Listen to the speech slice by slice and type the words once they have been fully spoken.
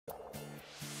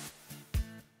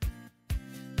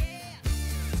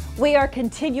We are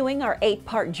continuing our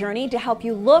 8-part journey to help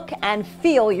you look and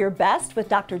feel your best with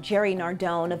Dr. Jerry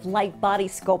Nardone of Light Body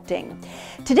Sculpting.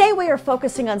 Today we are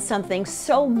focusing on something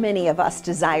so many of us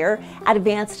desire: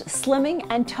 advanced slimming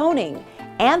and toning,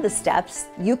 and the steps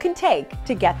you can take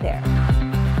to get there.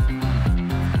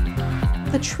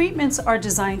 The treatments are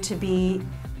designed to be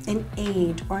an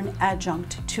aid or an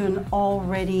adjunct to an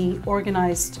already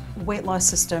organized weight loss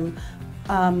system,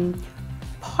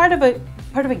 part of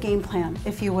a game plan,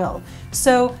 if you will.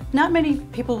 So not many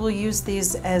people will use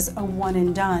these as a one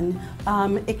and done.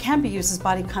 It can be used as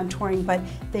body contouring, but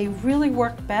they really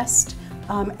work best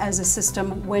as a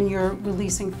system when you're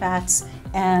releasing fats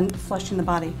and flushing the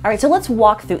body. All right, so let's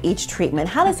walk through each treatment.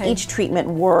 How does each treatment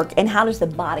work, and how does the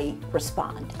body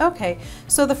respond? Okay,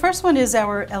 so the first one is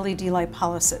our LED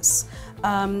lipolysis.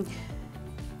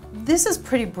 This is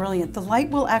pretty brilliant. The light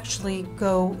will actually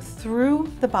go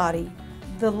through the body.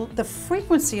 The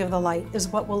frequency of the light is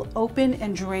what will open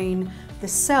and drain the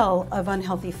cell of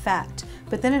unhealthy fat,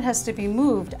 but then it has to be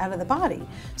moved out of the body.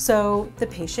 So the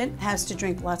patient has to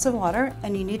drink lots of water,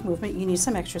 and you need movement, you need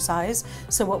some exercise.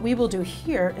 So what we will do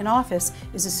here in office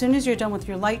is, as soon as you're done with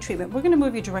your light treatment, we're going to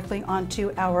move you directly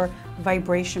onto our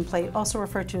vibration plate, also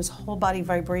referred to as whole body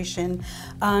vibration.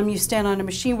 You stand on a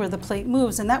machine where the plate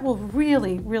moves, and that will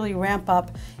really ramp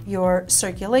up your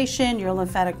circulation, your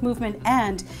lymphatic movement,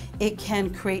 and it can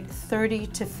create 30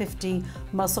 to 50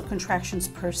 muscle contractions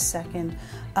per second.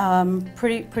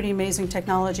 Pretty amazing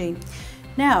technology.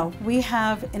 Now, we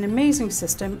have an amazing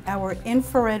system, our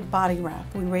infrared body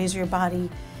wrap. We raise your body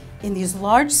in these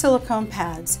large silicone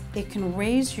pads. It can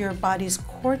raise your body's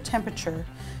core temperature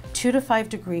 2 to 5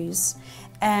 degrees,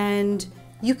 and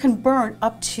you can burn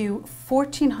up to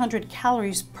 1,400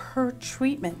 calories per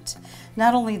treatment.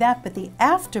 Not only that, but the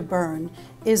afterburn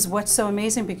is what's so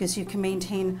amazing, because you can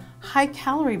maintain high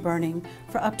calorie burning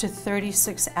for up to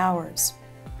 36 hours.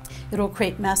 It'll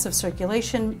create massive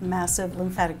circulation, massive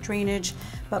lymphatic drainage,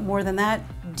 but more than that,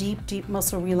 deep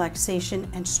muscle relaxation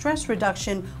and stress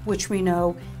reduction, which we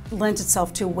know lends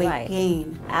itself to weight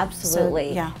gain. Absolutely.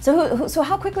 So, yeah. So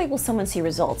how quickly will someone see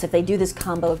results if they do this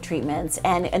combo of treatments?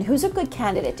 And who's a good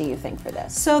candidate, do you think, for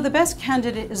this? So the best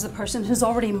candidate is the person who's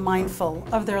already mindful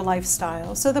of their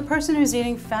lifestyle. So the person who's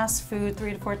eating fast food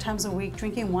 3 to 4 times a week,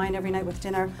 drinking wine every night with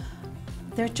dinner,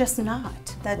 they're just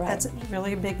not. That's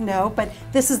really a big no, but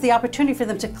this is the opportunity for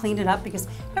them to clean it up, because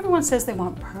everyone says they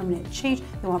want permanent change,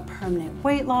 they want permanent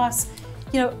weight loss.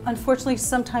 You know, unfortunately,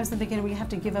 sometimes in the beginning we have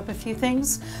to give up a few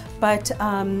things, but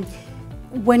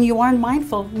when you are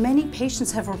mindful, many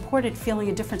patients have reported feeling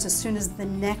a difference as soon as the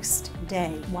next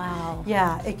day. Wow.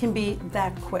 Yeah, it can be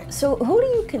that quick. So who do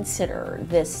you consider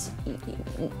this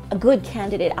a good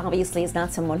candidate? Obviously, is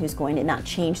not someone who's going to not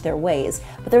change their ways,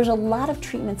 but there's a lot of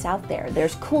treatments out there.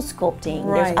 There's cool sculpting,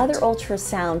 there's other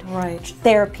ultrasound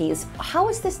therapies. How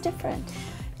is this different?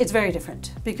 It's very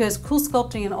different, because cool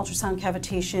sculpting and ultrasound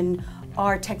cavitation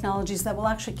are technologies that will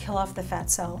actually kill off the fat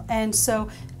cell. And so,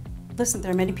 listen,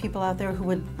 there are many people out there who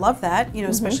would love that, you know,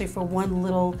 especially for one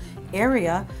little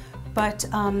area, but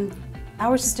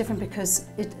ours is different because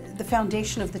the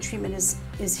foundation of the treatment is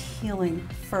healing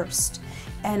first,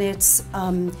 and it's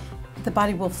the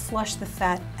body will flush the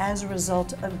fat as a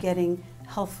result of getting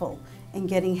healthful and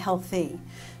getting healthy.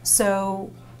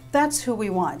 So that's who we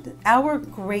want. Our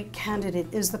great candidate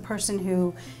is the person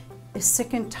who is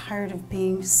sick and tired of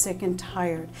being sick and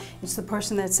tired. It's the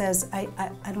person that says, I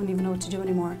don't even know what to do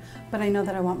anymore, but I know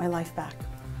that I want my life back.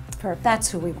 Perfect.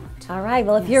 That's who we want. All right,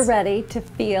 well, if you're ready to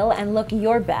feel and look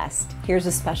your best, here's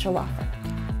a special offer.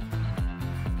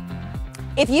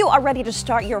 If you are ready to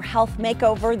start your health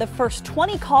makeover, the first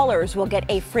 20 callers will get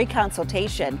a free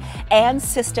consultation and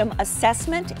system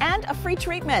assessment and a free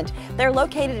treatment. They're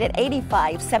located at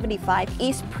 8575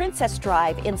 East Princess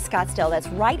Drive in Scottsdale. That's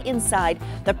right inside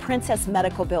the Princess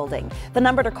Medical Building. The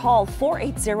number to call,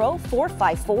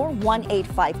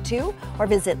 480-454-1852, or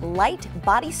visit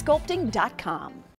lightbodysculpting.com.